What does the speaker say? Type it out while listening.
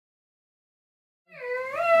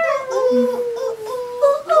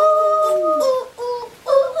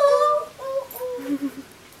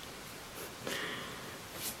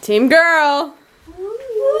Team girl.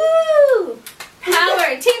 Woo!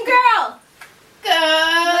 Power, team girl. Go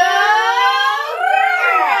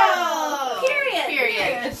girl.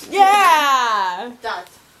 Period. Yeah. Dot.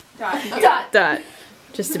 Dot.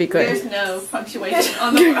 Just to be clear. There's no punctuation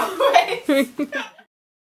on the way.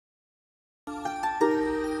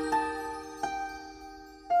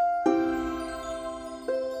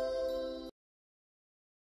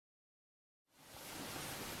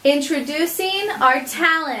 Introducing our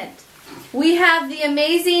talent. We have the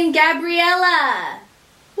amazing Gabriella.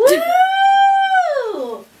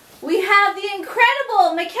 Woo! We have the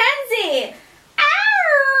incredible Mackenzie.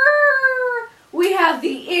 Ow! We have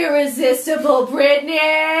the irresistible Brittany.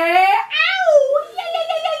 Ow!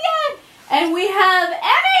 Yeah. And we have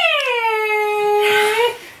Emmy.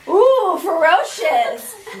 Ooh,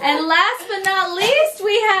 ferocious. And last but not least,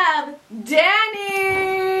 we have Dani.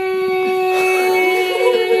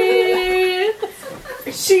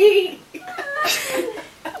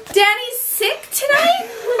 Dani's sick tonight.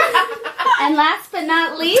 And last but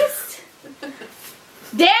not least,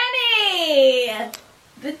 Dani.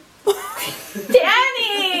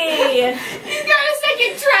 Dani. He's got a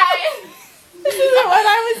second try. This isn't what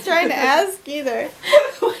I was trying to ask either.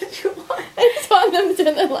 What did you want? I just want them to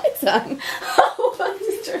turn the lights on. Oh,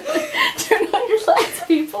 just turn on your lights,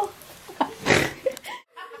 people.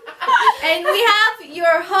 And we have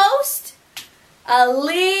your host,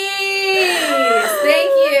 Elise.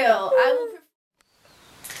 Thank you.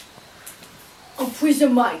 Oh, please the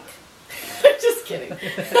mic. Just kidding.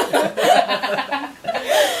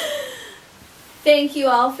 Thank you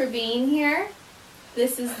all for being here.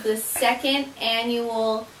 This is the second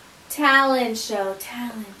annual talent show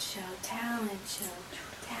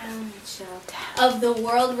of the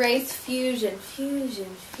World Race Fusion.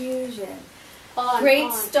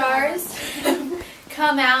 Great stars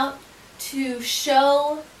come out to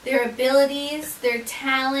show their abilities, their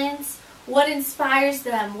talents, what inspires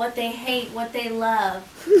them, what they hate, what they love,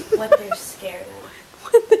 what they're scared of.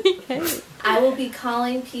 What they hate. I will be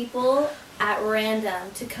calling people at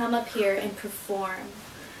random to come up here and perform.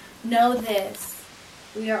 Know this,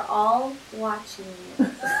 we are all watching you.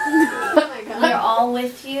 Oh my God. We are all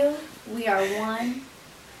with you. We are one.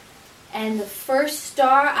 And the first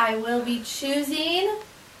star I will be choosing,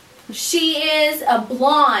 she is a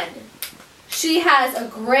blonde. She has a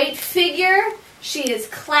great figure. She is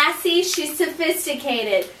classy. She's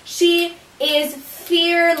sophisticated. She is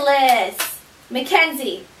fearless.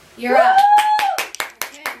 Mackenzie, you're up.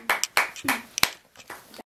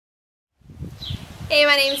 Hey,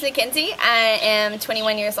 my name is Mackenzie. I am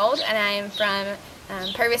 21 years old and I am from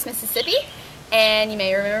Purvis, Mississippi. And you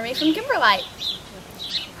may remember me from Kimberlite.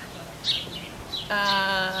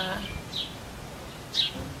 I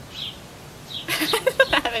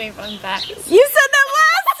don't have any fun facts. You said that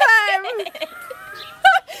last time!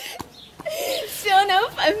 Still no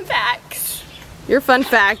fun facts. Your fun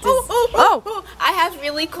fact is... Oh! I have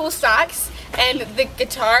really cool socks and the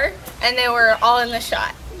guitar, and they were all in the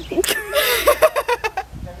shot.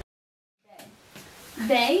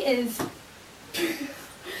 They is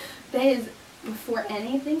before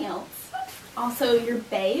anything else. Also your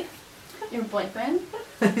babe, your boyfriend,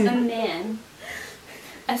 a man,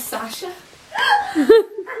 a Sasha.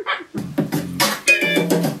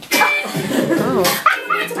 Oh.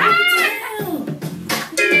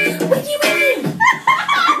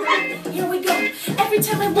 Here we go. Every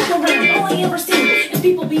time I look around, all I ever see is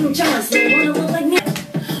people being jealous. They wanna look like me.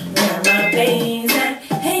 Where my things at?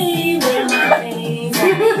 Hey, where my things at?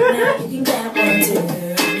 Now you can get one too.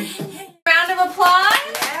 Hey. Round of applause.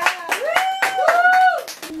 Yeah.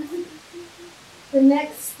 The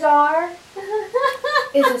next star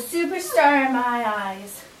is a superstar in my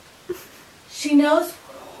eyes. She knows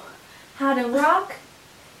how to rock,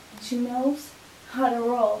 and she knows how to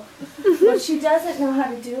roll. What she doesn't know how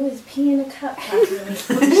to do is pee in a cup properly.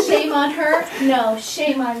 Shame on her? No,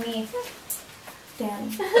 shame on me.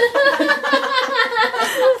 Dani.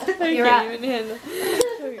 You're up.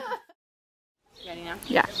 Ready now?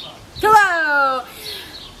 Yeah. Hello!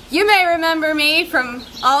 You may remember me from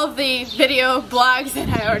all of the video blogs that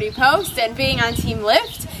I already post and being on Team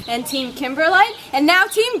Lift and Team Kimberlite and now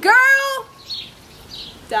Team Girl!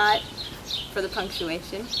 Dot for the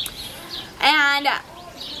punctuation. And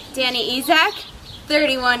Dani Izac,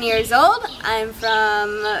 31 years old. I'm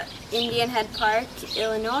from Indian Head Park,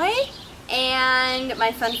 Illinois. And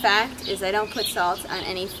my fun fact is I don't put salt on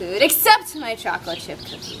any food except my chocolate chip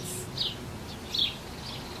cookies.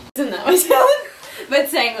 Isn't that my talent? But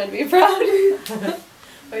Sang would be proud.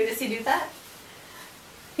 Wait, does he do that?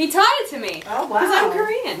 He taught it to me. Oh, wow. Because I'm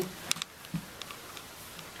Korean.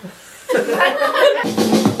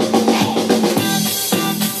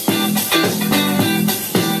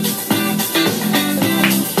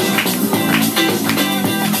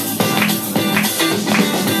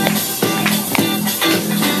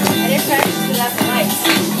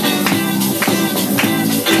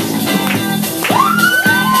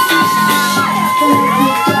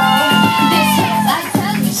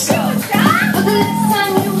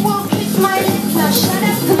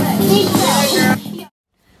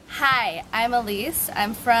 I'm Elise.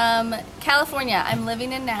 I'm from California. I'm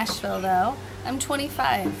living in Nashville though. I'm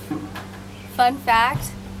 25. Fun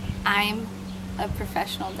fact, I'm a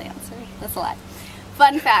professional dancer. That's a lie.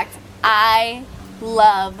 Fun fact, I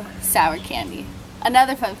love sour candy.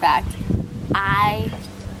 Another fun fact, I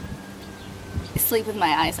sleep with my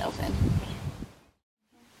eyes open.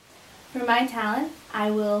 For my talent,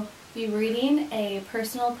 I will be reading a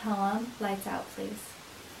personal poem. Lights out, please.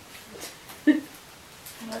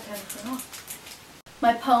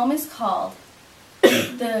 My poem is called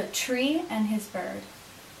The Tree and His Bird.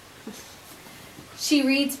 She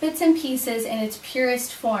reads bits and pieces in its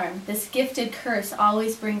purest form. This gifted curse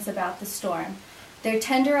always brings about the storm. Their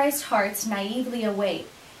tenderized hearts naively await.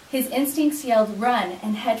 His instincts yelled, run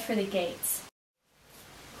and head for the gates.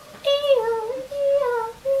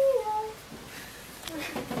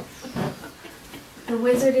 The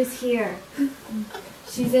wizard is here.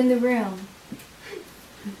 She's in the room.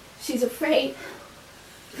 She's afraid.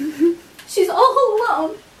 She's all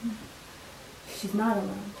alone. She's not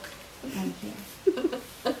alone. I'm here.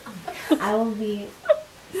 I will be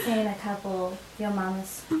saying a couple Yo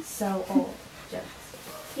Mama's So Old jokes.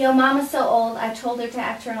 Yo Mama's so old, I told her to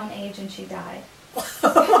act her own age and she died.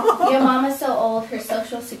 Yo Mama's so old, her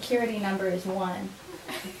social security number is 1.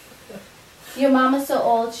 Yo Mama's so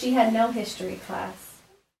old, she had no history class.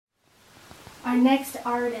 Our next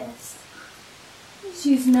artist.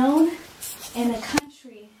 She's known in the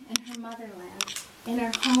country, in her motherland, in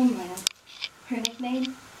her homeland. Her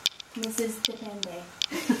nickname, Mrs. Depende.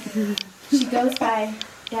 She goes by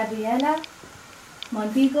Gabriela,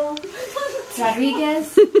 Montigo,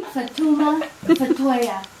 Rodriguez, Fatuma,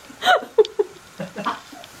 Fatoya.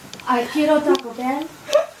 I quiero Taco Bell,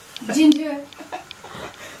 ginger,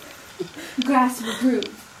 grass root.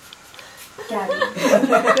 Gabby.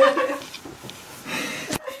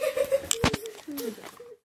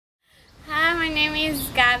 Hi, my name is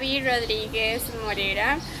Gabby Rodriguez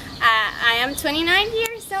Moreira. I am 29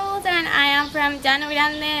 years old and I am from Llano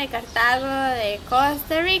Grande de Cartago de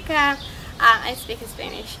Costa Rica. I speak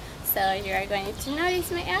Spanish, so you are going to notice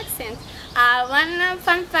my accent. One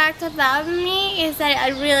fun fact about me is that I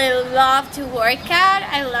really love to work out.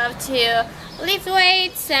 I love to lift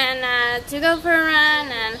weights and to go for a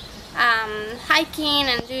run and hiking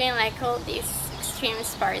and doing like all these extreme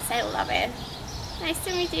sports. I love it. Nice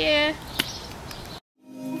to meet you.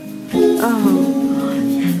 Oh.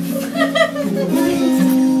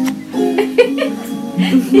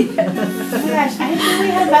 Gosh, I didn't know we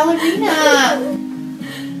had ballerina.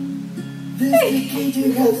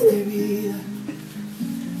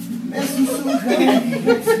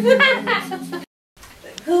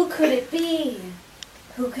 Who could it be?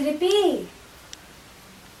 Who could it be?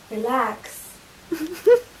 Relax.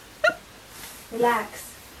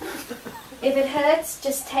 Relax. If it hurts,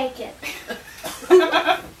 just take it.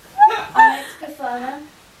 Our next performer.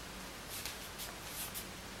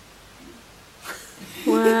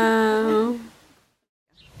 Wow.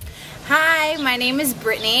 Hi, my name is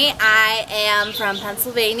Brittany. I am from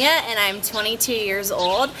Pennsylvania and I'm 22 years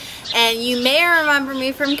old. And you may remember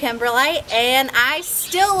me from Kimberlite, and I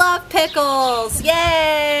still love pickles.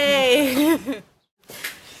 Yay!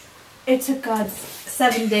 It took God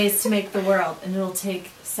 7 days to make the world, and it'll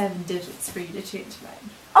take 7 digits for you to change mine.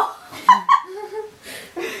 Oh.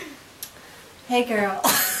 Hey girl,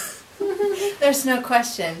 there's no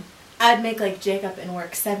question. I'd make like Jacob and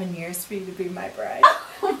work 7 years for you to be my bride.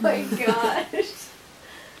 Oh my gosh.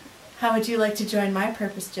 How would you like to join my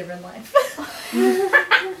purpose-driven life?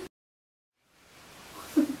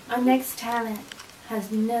 Our next talent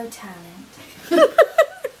has no talent.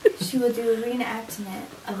 She will do a reenactment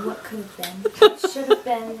of what could have been, what should have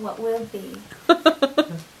been, what will be.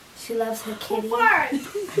 She loves her kitty.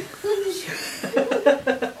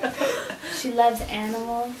 She loves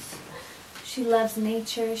animals. She loves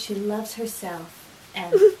nature. She loves herself.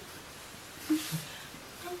 And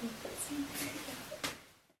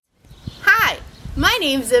Hi, my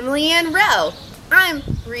name's Emily Ann Rowe. I'm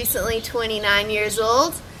recently 29 years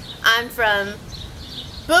old. I'm from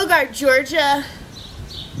Bogart, Georgia,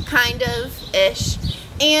 kind of-ish.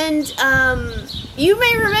 And you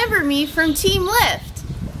may remember me from Team Lift.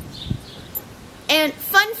 And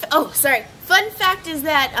fun fact is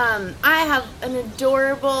that I have an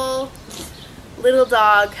adorable little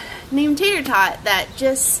dog named Tater Tot that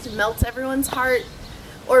just melts everyone's heart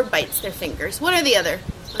or bites their fingers. One or the other.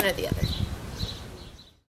 One or the other.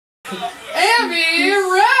 Abby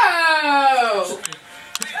Rowe!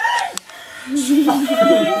 This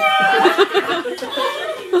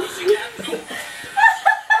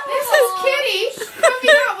is Kitty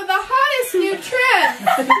coming out with the hottest new trend.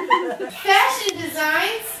 Fashion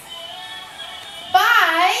designs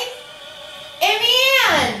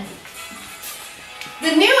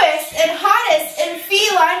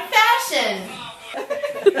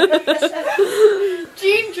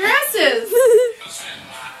Jean dresses.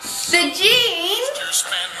 The Jean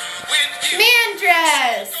man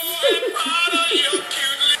dress.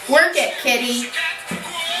 Work it, kitty.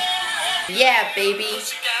 Yeah, baby.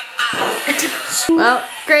 Well,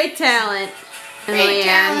 great talent. And Great Leanne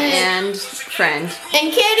talent. and friend.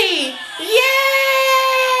 And kitty.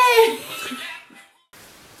 Yay!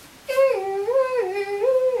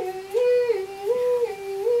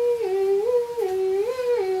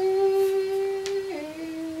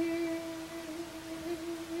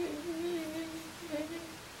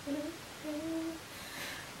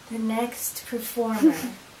 The next performer.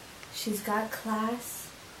 She's got class.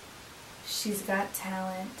 She's got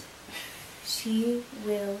talent. She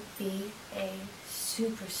will be a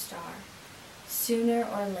superstar sooner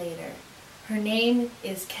or later. Her name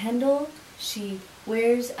is Kendall. She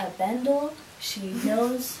wears a bendel. She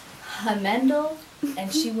knows a mendel,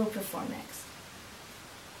 and she will perform next.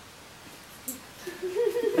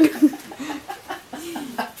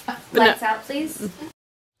 Lights out, please.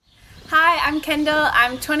 Hi, I'm Kendall.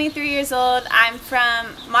 I'm 23 years old. I'm from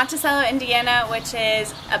Monticello, Indiana, which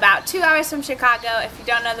is about 2 hours from Chicago, if you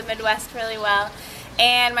don't know the Midwest really well.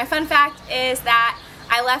 And my fun fact is that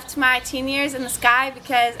I left my teen years in the sky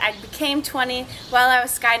because I became 20 while I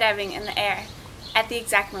was skydiving in the air at the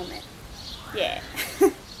exact moment. Yeah.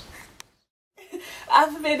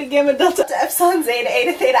 Alpha, beta, gamma, delta, epsilon, zeta,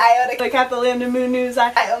 eta, theta, iota, kappa, lambda, mu, nu, xi,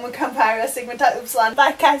 ioma, cum, pi, rho, sigma, tau, upsilon,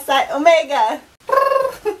 phi, chi, psi, omega.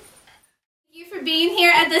 Thank you for being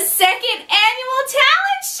here at the second annual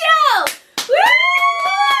talent show! Woo!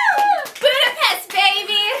 Budapest,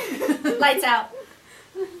 baby! Lights out.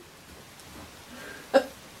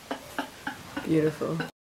 Beautiful.